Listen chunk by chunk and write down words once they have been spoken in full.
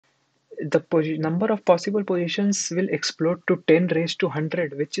the number of possible positions will explode to 10 raised to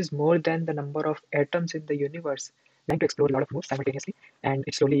 100, which is more than the number of atoms in the universe. Trying to explore a lot of moves simultaneously, and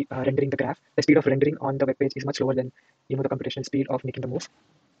it's slowly rendering the graph. The speed of rendering on the web page is much slower than the computational speed of making the moves.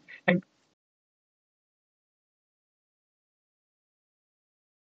 And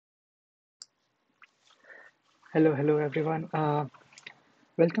hello everyone.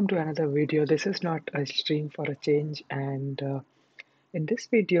 Welcome to another video. This is not a stream for a change, and in this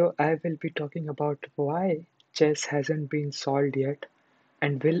video, I will be talking about why chess hasn't been solved yet,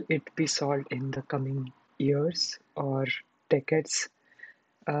 and will it be solved in the coming years or decades.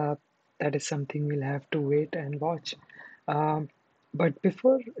 Uh, that is something we'll have to wait and watch. Um, but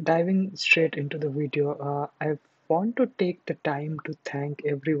before diving straight into the video, I want to take the time to thank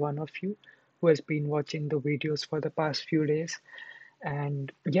every one of you who has been watching the videos for the past few days.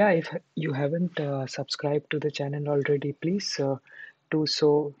 And yeah, if you haven't subscribed to the channel already, please do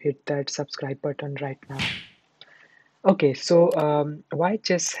so. Hit that subscribe button right now. Okay, so why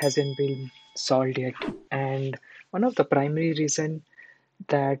chess hasn't been solved yet? And one of the primary reason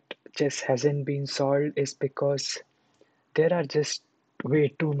that chess hasn't been solved is because there are just way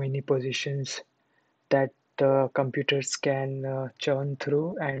too many positions that the computers can churn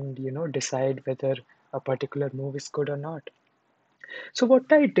through and decide whether a particular move is good or not. So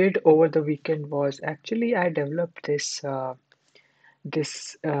what I did over the weekend was actually I developed this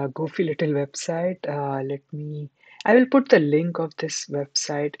goofy little website. I will put the link of this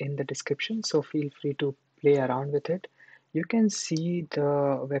website in the description, so feel free to play around with it. You can see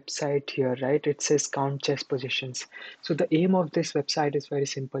the website here, right? It says count chess positions. So the aim of this website is very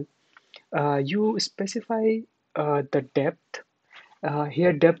simple. You specify the depth.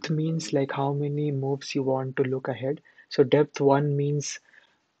 Here, depth means like how many moves you want to look ahead. So depth one means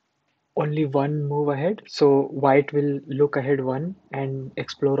only one move ahead. So white will look ahead one and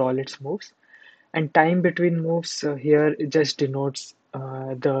explore all its moves. And time between moves here just denotes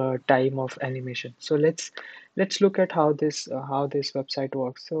the time of animation. So let's look at how this website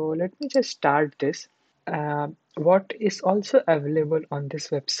works. So let me just start this. What is also available on this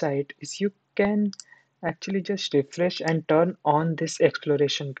website is you can actually just refresh and turn on this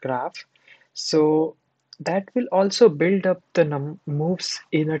exploration graph. So that will also build up the moves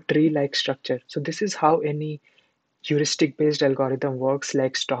in a tree-like structure. So this is how any heuristic-based algorithm works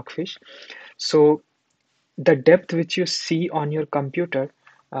like Stockfish. So the depth which you see on your computer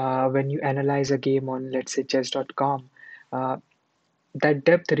when you analyze a game on, let's say, chess.com, uh, that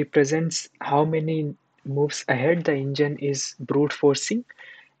depth represents how many moves ahead the engine is brute forcing,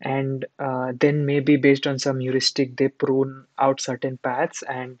 and then maybe based on some heuristic, they prune out certain paths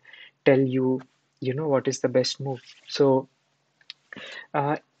and tell you, what is the best move. So,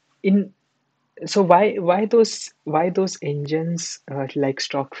 uh, in so why those engines like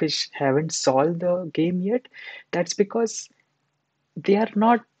Stockfish haven't solved the game yet? That's because they are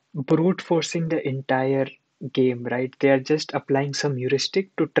not brute forcing the entire game, right? They are just applying some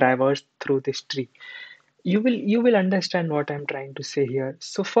heuristic to traverse through this tree. You will understand what I'm trying to say here.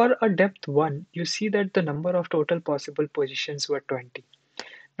 So for a depth 1, you see that the number of total possible positions were 20.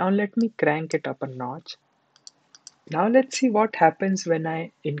 Now let me crank it up a notch. Now let's see what happens when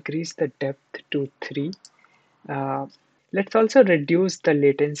I increase the depth to 3. Uh, let's also reduce the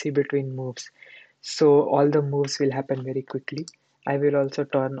latency between moves. So all the moves will happen very quickly. I will also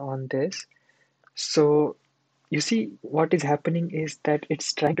turn on this. So you see what is happening is that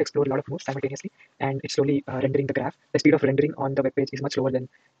it's trying to explore a lot of moves simultaneously, and it's slowly rendering the graph. The speed of rendering on the web page is much slower than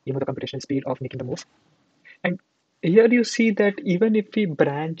the computational speed of making the moves. And here you see that even if we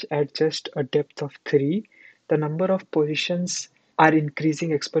branch at just a depth of 3, the number of positions are increasing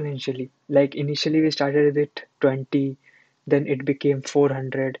exponentially. Like initially we started with 20, then it became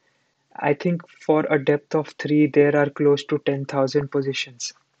 400. I think for a depth of 3, there are close to 10,000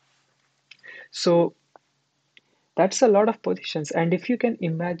 positions. So that's a lot of positions. And if you can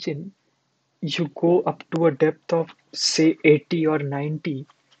imagine, you go up to a depth of say 80 or 90,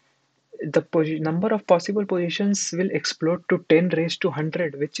 the number of possible positions will explode to 10 raised to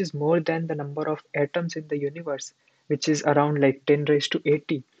 100, which is more than the number of atoms in the universe, which is around like 10 raised to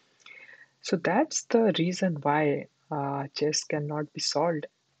 80. So that's the reason why chess cannot be solved.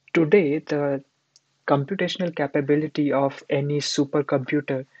 Today, the computational capability of any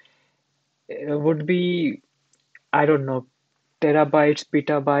supercomputer would be, I don't know, terabytes,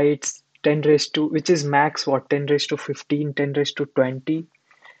 petabytes, 10 raised to, which is max what, 10 raised to 15, 10 raised to 20.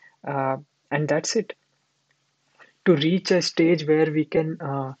 Uh, and that's it. To reach a stage where we can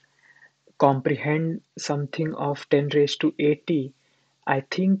comprehend something of 10 raised to 80, I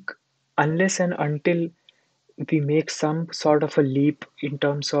think unless and until we make some sort of a leap in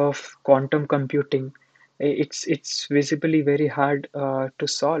terms of quantum computing. It's visibly very hard to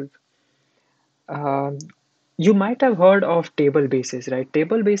solve. Um, you might have heard of table bases, right?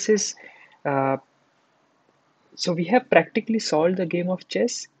 Table bases. Uh, so we have practically solved the game of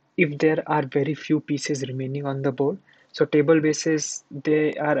chess if there are very few pieces remaining on the board. So table bases,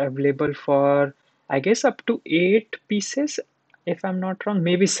 they are available for, I guess, up to 8 pieces, if I'm not wrong,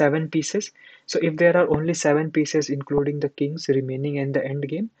 maybe 7 pieces. So if there are only 7 pieces, including the kings remaining in the end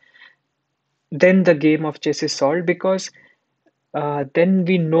game, then the game of chess is solved because then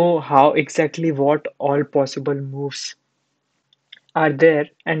we know how exactly what all possible moves are there,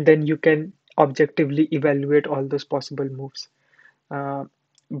 and then you can objectively evaluate all those possible moves. Uh,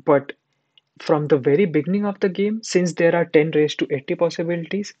 but from the very beginning of the game, since there are 10 raised to 80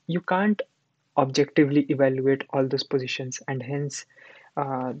 possibilities, you can't objectively evaluate all those positions, and hence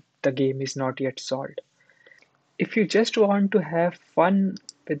the game is not yet solved. If you just want to have fun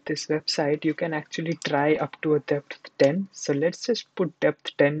with this website, you can actually try up to a depth 10. So let's just put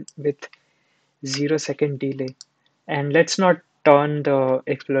depth 10 with 0 second delay. And let's not turn the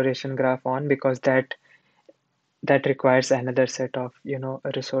exploration graph on because that requires another set of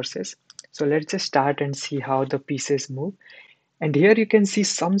resources. So let's just start and see how the pieces move. And here you can see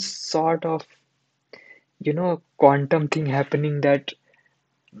some sort of quantum thing happening, that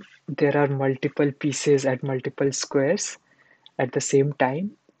there are multiple pieces at multiple squares at the same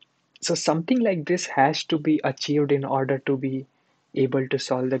time. So something like this has to be achieved in order to be able to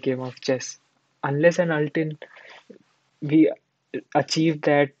solve the game of chess. Unless and until we achieve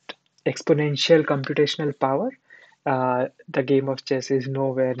that exponential computational power, the game of chess is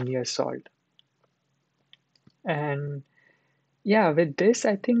nowhere near solved. And yeah, with this,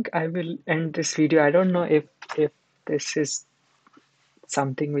 I think I will end this video. I don't know if this is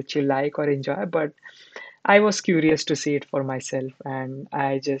something which you like or enjoy, but I was curious to see it for myself, and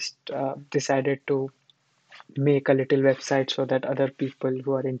I just decided to make a little website so that other people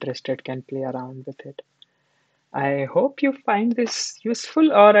who are interested can play around with it. I hope you find this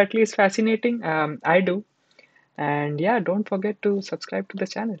useful or at least fascinating. I do. And yeah, don't forget to subscribe to the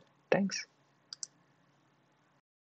channel. Thanks.